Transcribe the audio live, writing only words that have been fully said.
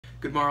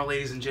Good morrow,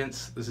 ladies and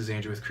gents. This is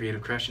Andrew with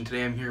Creative Crush, and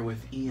today I'm here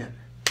with Ian,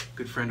 a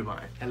good friend of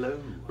mine. Hello.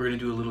 We're going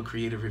to do a little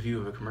creative review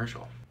of a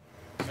commercial.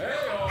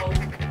 Hey-o.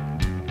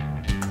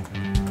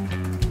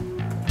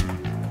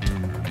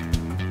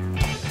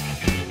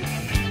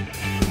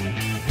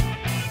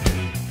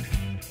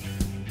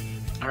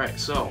 Alright,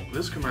 so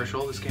this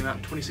commercial, this came out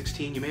in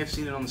 2016. You may have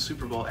seen it on the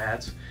Super Bowl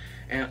ads,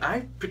 and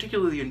I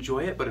particularly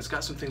enjoy it, but it's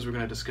got some things we're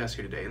going to discuss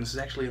here today, and this is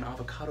actually an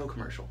avocado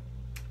commercial.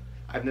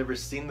 I've never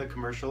seen the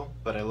commercial,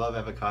 but I love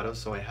avocados,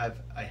 so I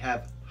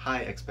have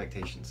high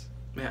expectations.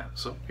 Yeah,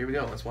 so here we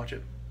go. Let's watch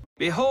it.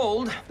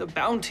 Behold the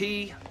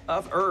bounty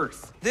of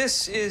Earth.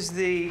 This is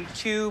the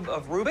cube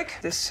of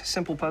Rubik. This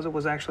simple puzzle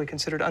was actually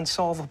considered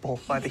unsolvable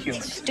by the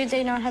humans. Do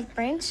they not have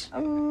brains?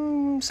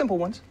 Simple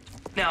ones.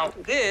 Now,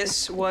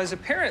 this was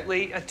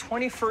apparently a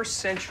 21st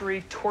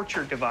century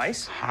torture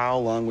device. How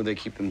long would they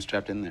keep them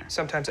strapped in there?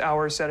 Sometimes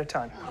hours at a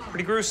time.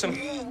 Pretty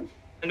gruesome.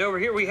 And over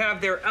here we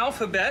have their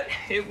alphabet.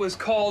 It was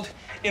called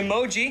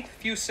emoji.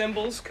 Few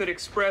symbols could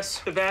express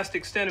the vast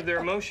extent of their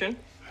emotion.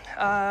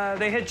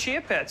 They had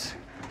chia pets,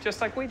 just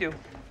like we do.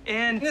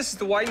 And this is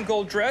the white and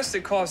gold dress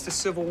that caused the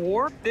Civil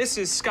War. This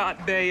is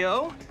Scott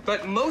Baio.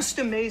 But most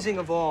amazing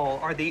of all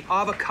are the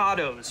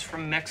avocados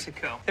from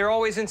Mexico. They're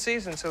always in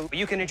season, so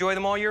you can enjoy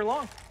them all year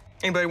long.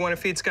 Anybody want to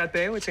feed Scott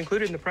Baio? It's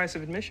included in the price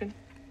of admission.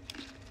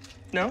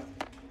 No?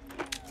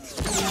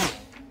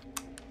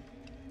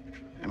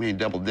 I mean, he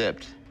double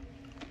dipped.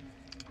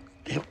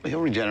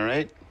 He'll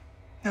regenerate.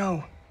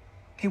 No,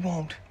 he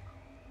won't.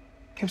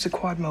 He was a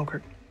quad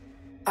mogurt.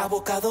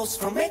 Avocados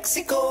from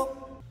Mexico.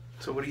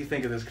 So what do you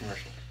think of this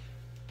commercial?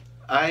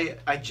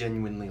 I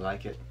genuinely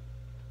like it.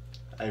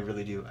 I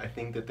really do. I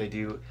think that they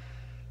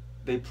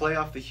play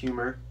off the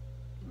humor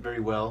very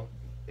well.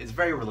 It's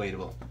very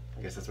relatable.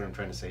 I guess that's what I'm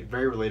trying to say.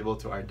 Very relatable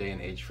to our day and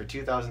age. For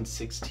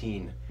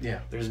 2016, Yeah.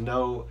 There's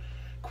no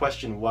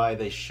question why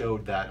they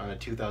showed that on a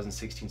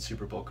 2016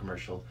 Super Bowl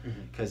commercial,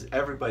 because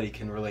everybody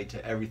can relate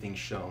to everything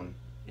shown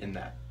in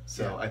that.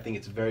 So Yeah. I think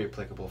it's very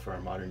applicable for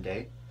our modern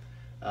day.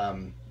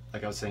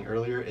 Like I was saying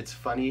earlier, it's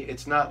funny.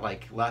 It's not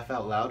like laugh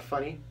out loud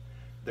funny.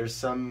 There's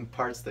some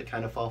parts that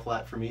kind of fall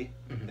flat for me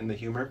in the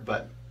humor,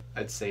 but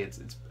I'd say it's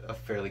a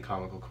fairly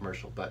comical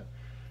commercial. But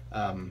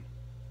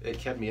it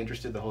kept me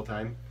interested the whole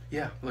time.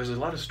 Yeah, well, there's a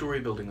lot of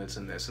story building that's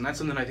in this, and that's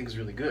something I think is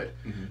really good.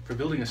 For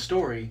building a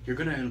story, you're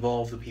going to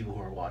involve the people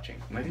who are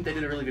watching. And I think they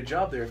did a really good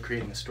job there of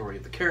creating a story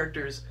of the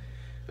characters,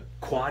 the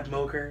quad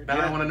moker. Now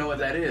I want to know what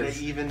that is.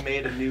 They even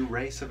made a new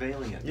race of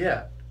alien.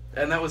 Yeah,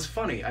 and that was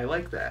funny. I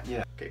like that.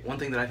 Yeah. Okay, one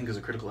thing that I think is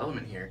a critical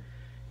element here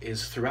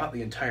is throughout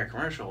the entire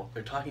commercial,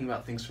 they're talking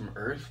about things from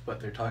Earth,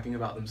 but they're talking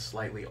about them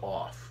slightly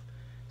off.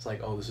 It's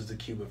like, oh, this is the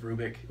cube of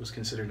Rubik. It was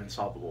considered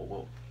unsolvable.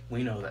 Well,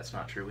 we know that's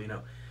not true. We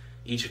know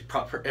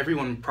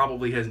everyone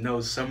probably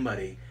knows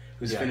somebody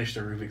who's finished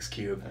a Rubik's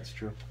Cube. That's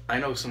true. I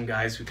know some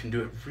guys who can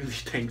do it really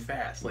dang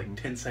fast, like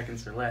 10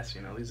 seconds or less, you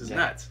know, this is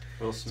nuts.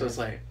 Will Smith. So it's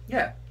like,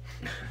 yeah.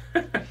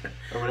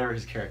 Or whatever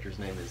his character's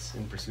name is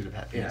in Pursuit of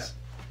Happiness.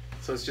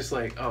 Yeah. So it's just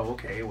like, oh,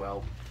 okay,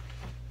 well,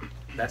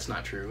 that's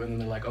not true. And then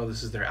they're like, oh,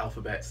 this is their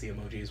alphabets, the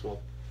emojis.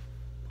 Well,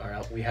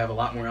 we have a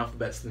lot more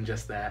alphabets than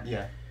just that.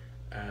 Yeah.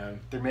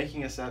 They're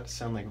making us out to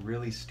sound like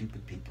really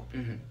stupid people.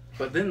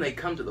 But then they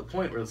come to the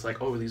point where it's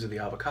like, oh, these are the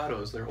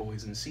avocados. They're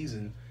always in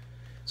season.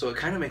 So it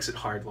kind of makes it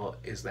hard. Well,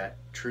 is that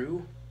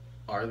true?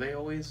 Are they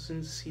always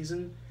in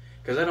season?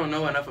 Because I don't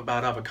know enough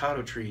about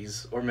avocado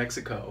trees or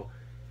Mexico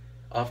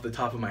off the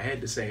top of my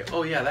head to say,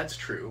 oh, yeah, that's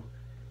true.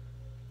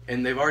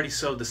 And they've already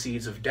sowed the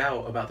seeds of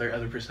doubt about their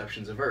other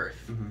perceptions of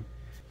Earth.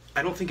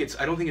 I don't think it's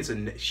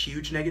a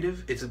huge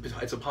negative. It's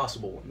a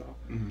possible one though.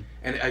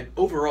 And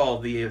overall,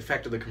 the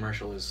effect of the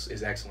commercial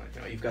is excellent.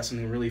 You know, you've got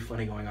something really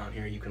funny going on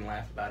here. You can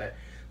laugh about it.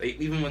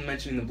 Even when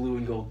mentioning the blue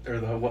and gold, or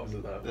the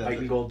white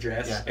and gold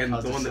dress, and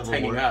the one that's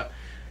hanging up,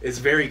 is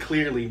very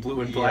clearly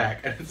blue and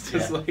black. And it's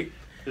just like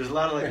there's a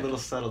lot of like little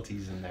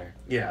subtleties in there.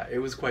 Yeah, it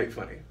was quite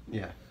funny.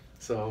 Yeah.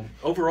 So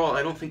overall,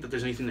 I don't think that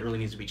there's anything that really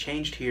needs to be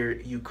changed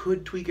here. You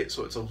could tweak it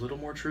so it's a little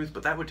more truth,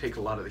 but that would take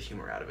a lot of the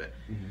humor out of it.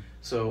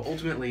 So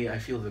ultimately, I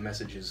feel the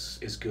message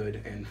is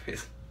good, and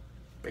it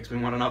makes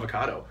me want an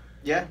avocado.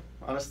 Yeah,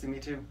 honestly, me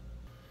too.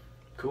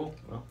 Cool.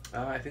 Well,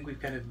 I think we've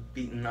kind of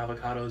beaten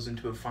avocados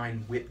into a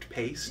fine whipped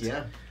paste.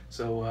 Yeah.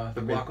 So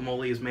the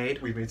guacamole is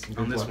made. We made some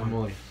on good this guacamole.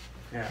 one.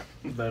 Yeah.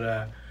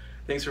 But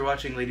thanks for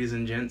watching, ladies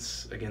and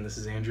gents. Again, this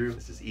is Andrew.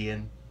 This is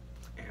Ian.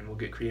 And we'll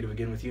get creative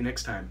again with you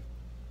next time.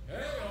 Can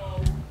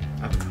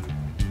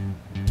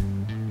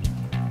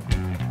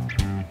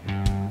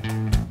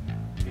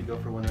you go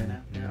for one right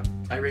now? Yeah.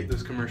 I rate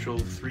this commercial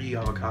 3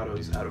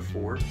 avocados out of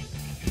 4.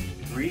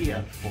 3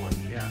 out of 4.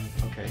 Yeah.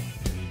 Okay.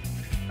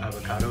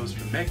 Avocados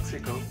from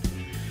Mexico.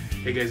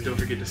 Hey guys, don't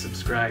forget to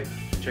subscribe.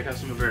 Check out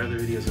some of our other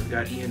videos. I've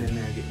got Ian in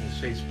there getting his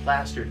face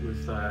plastered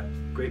with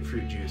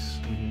grapefruit juice.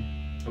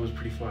 That was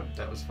pretty fun.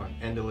 That was fun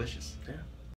and delicious. Yeah.